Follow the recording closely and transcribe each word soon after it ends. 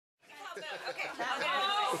Okay.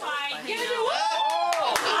 Oh my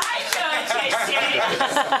God.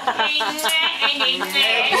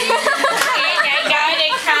 I gotta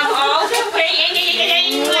come all the way and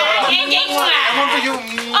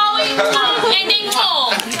then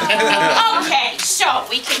home. Okay, so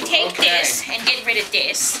we can take this and get rid of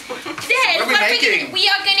this. Then we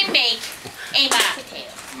are gonna make a mocktail.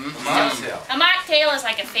 A mocktail is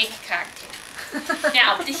like a fake cocktail.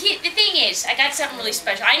 Now, the thing is, I got something really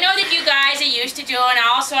special. I know that you guys are used to doing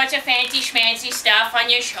all sorts of fancy schmancy stuff on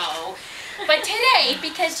your show. But today,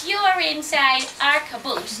 because you're inside our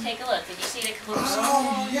caboose, take a look. Did you see the caboose?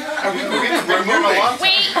 Oh, yeah. We're moving along.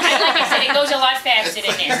 Wait, like I said, it goes a lot faster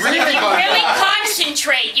than this. If you really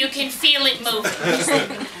concentrate, you can feel it moving.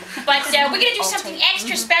 But we're going to do something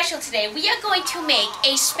extra special today. We are going to make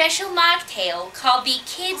a special mocktail called the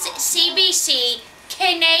Kids CBC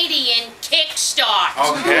Canadian Kickstart.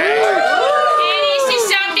 Okay. This is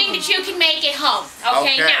something that you can make at home.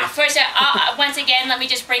 Okay. Now, first, once again, let me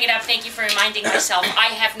just bring it up. Thank you for reminding myself.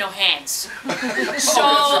 I have no hands. So,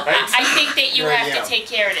 I think that you have to take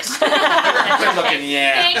care of this.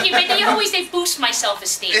 Thank you, but they boost my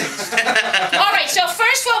self-esteem. All right, so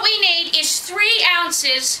first what we need is 3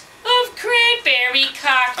 ounces of cranberry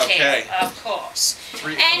cocktail, of course.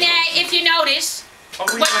 And if you notice,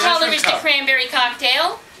 what color is the cranberry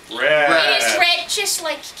cocktail? Red. It is red, just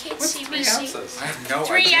like Kids CBC. 3 ounces? I have no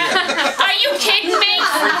 3 idea. ounces? Are you kidding me?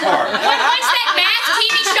 When's that math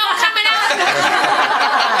TV show coming out?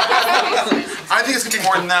 I think it's going to be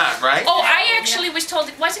more than that, right? Oh, I actually was told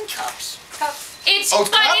it wasn't cups. It is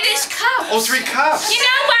cups. Oh, 3 cups. You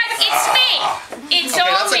know what? It's me. It's that's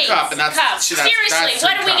always a cup, and that's, cups. Seriously,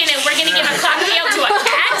 what are we gonna? We're gonna give a cocktail to a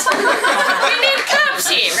cat? We need cups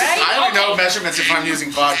here, right? I don't know measurements if I'm using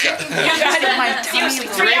vodka. You got it. Seriously,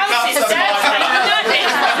 3 cups ounces. of That's vodka. like nothing.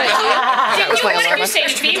 What did you say?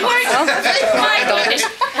 The B word? My goodness.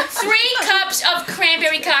 3 cups of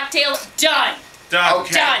cranberry cocktail. Done.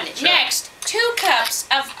 Okay. Done. Next, 2 cups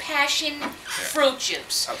of passion fruit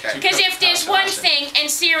juice. Because if there's one thing, and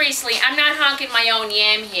seriously, I'm not honking my own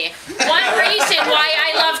yam here. One reason why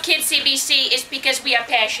I love Kids CBC is because we are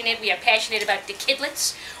passionate. We are passionate about the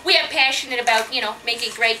kidlets. We are passionate about,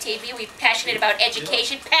 making great TV. We're passionate about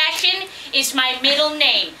education. Passion is my middle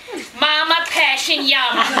name. Mamma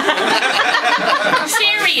Yamma.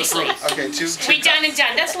 Seriously. Okay, 2 We done and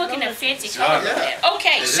done. That's looking a fancy color there.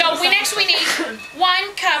 Okay, so next we need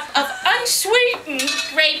 1 cup of unsweetened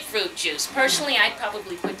grapefruit juice. Personally, I'd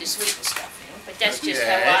probably put the sweetened stuff in, but that's just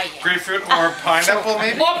how I am. Grapefruit or pineapple,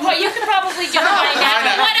 maybe? Or you could probably do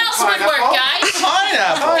pineapple. What else would work, guys?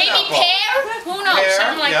 Pineapple. Maybe pear? Who knows?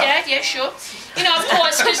 Something like that. Yeah, sure. Of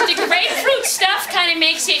course, because the grapefruit stuff kind of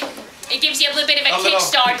makes it. It gives you a little bit of a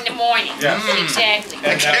kickstart in the morning. Yeah. Exactly.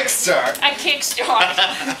 A kickstart. A kickstart.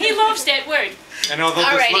 He loves that word. And although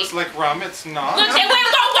this looks like rum, it's not. Look,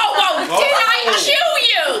 whoa! Did I cue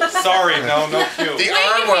you? Sorry, no cue. The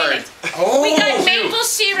R word. Oh, we got maple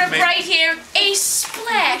syrup right here. A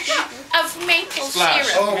splash of maple syrup.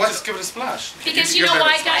 Oh, let's give it a splash. Because you know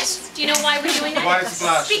why, guys? Do you know why we're doing that? Why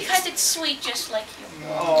splash? Because it's sweet, just like you.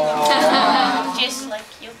 Oh. Just like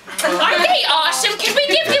you. Aren't they awesome? Can we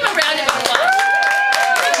give them a round of applause?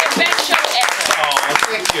 It's the best show ever. Oh,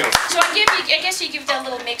 thank you. So I guess you give that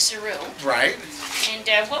little mixeroo. Right. And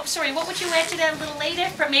what would you add to that a little later?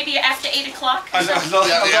 Maybe after 8 o'clock? A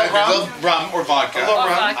little rum or vodka.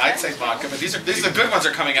 Vodka. I'd say vodka, but these are the good ones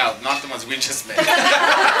are coming out, not the ones we just made. The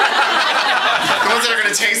ones that are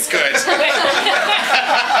going to taste good. The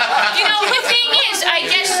thing is, I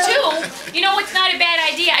guess too, it's not a bad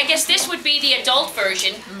idea. I guess this would be the adult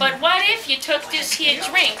version. But what if you took this here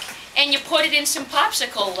drink and you put it in some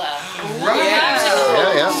popsicle?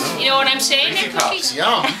 You know what I'm saying?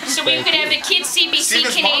 Yum. So we could have the Kids CBC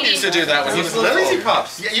Steven's mom Canadian. used to do that when he was little. Lazy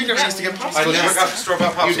Pops. Yeah, you never used to get I popsicles. never got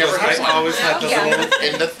store-bought popsicles. You never had I one. always had the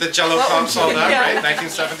little, the Jello pops, all that, right?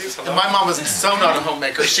 1970s. And my mom was so not a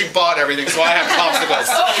homemaker. She bought everything, so I had popsicles.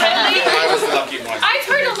 Really? I was the lucky one. I've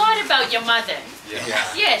heard a lot about your mother. Yeah.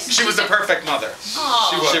 Yes. She was the perfect mother.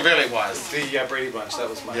 Oh. She really was. The Brady Bunch, that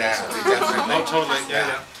was mine. Yeah, definitely. Oh, totally.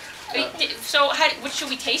 Yeah. So, should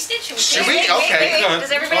we taste it? Should we? Okay.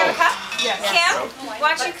 Does everybody have a cup? Yes. Kim,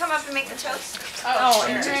 why don't you come up and make the toast?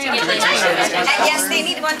 And yes, they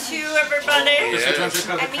need one too, everybody. Yeah.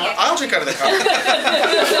 And me. I'll drink out of the cup.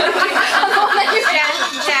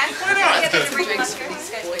 Jan, get the drink mustard.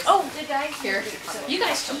 Oh, did I? Here. You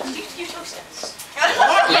guys toast. You toast us.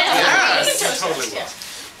 Yes. Totally will.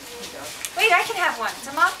 Wait, I can have one. It's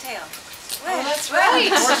a mocktail. Oh, that's right.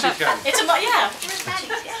 Of course you can. It's a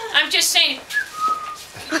I'm just saying.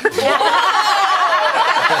 Maybe,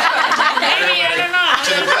 I don't know.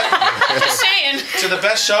 To the the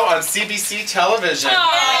best show on CBC television. Oh,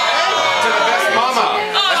 To the best mama.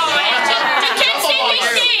 and to Kids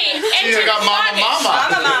CBC. And You to got Mamma Mama.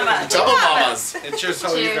 Mama, mama. Double mamas. And cheers to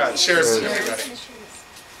all you guys. Cheers to everybody.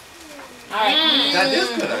 All right. That is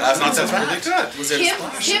good. That's not so really bad. good. Was it a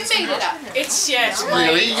splash? Kim made it up. It's my,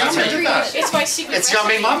 Really? You made that? it's my secret. It's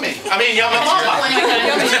yummy mummy. I mean, yummy mama.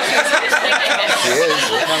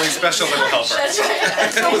 Mommy's special little helper. So,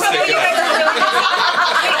 you guys